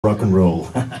rock and roll.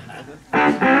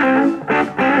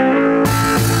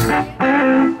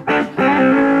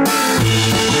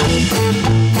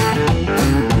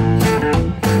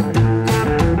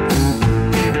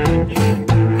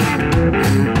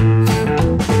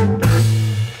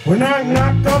 When I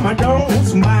knock on my door,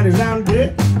 somebody's out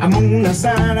there. I'm on the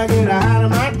side, I get out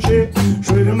of my chair,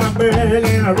 straight in my bed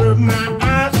and I rub my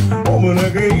eyes. Open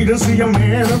the gate to see a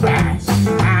man arise.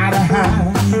 Eye to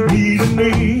eye, knee to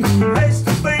knee, face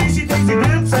to face, she takes a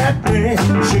glimpse at me.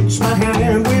 Shakes my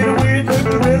hand with a weird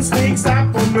look and sneaks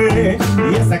out for me.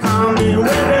 Yes, I come in with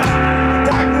it,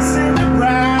 darkness in the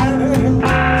bright.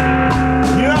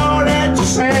 You know that you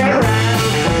say right.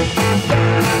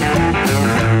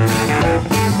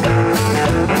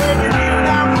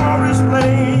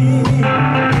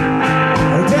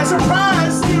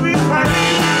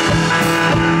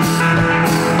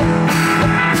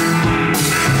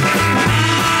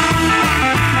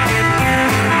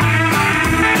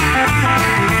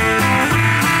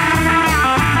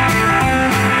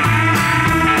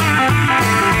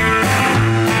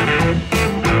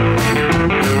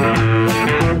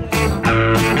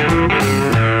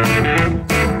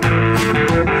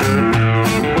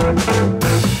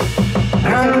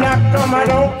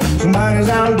 Somebody's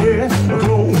out there, a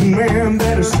closing man,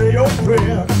 better say your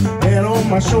prayer. Head on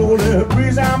my shoulder,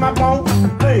 breeze out my bone.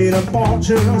 Play the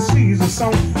fortune, seize the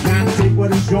song. Now take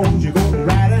what is yours, you're going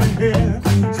right in here.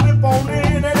 Slip on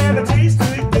in and have a taste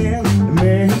of it again. The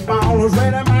man who follows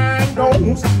where the mind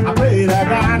goes. I pray that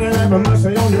God will have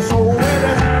mercy on your soul. Where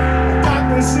there's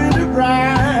darkness in the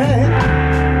bright,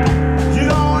 you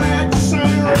don't have to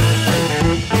say right.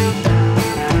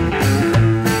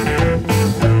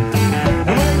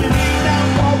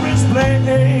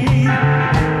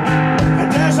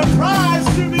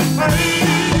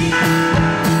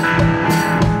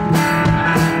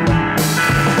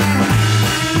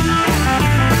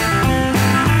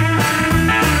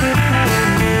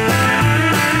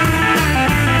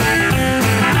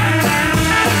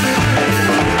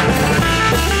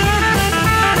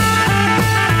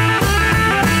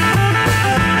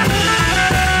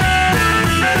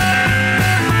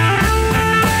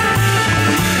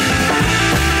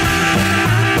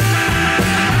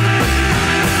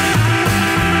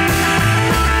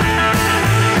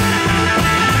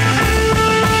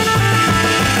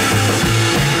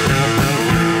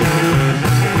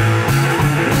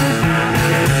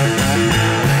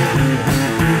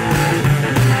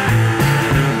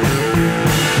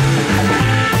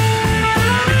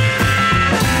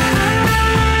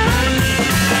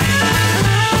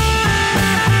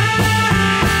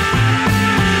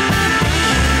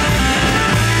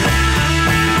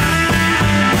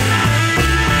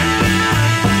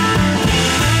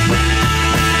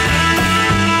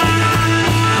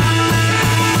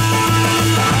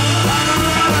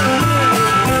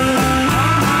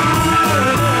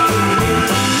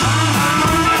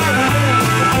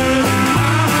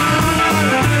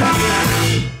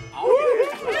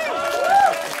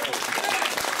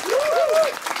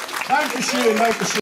 Dankeschön, Dankeschön.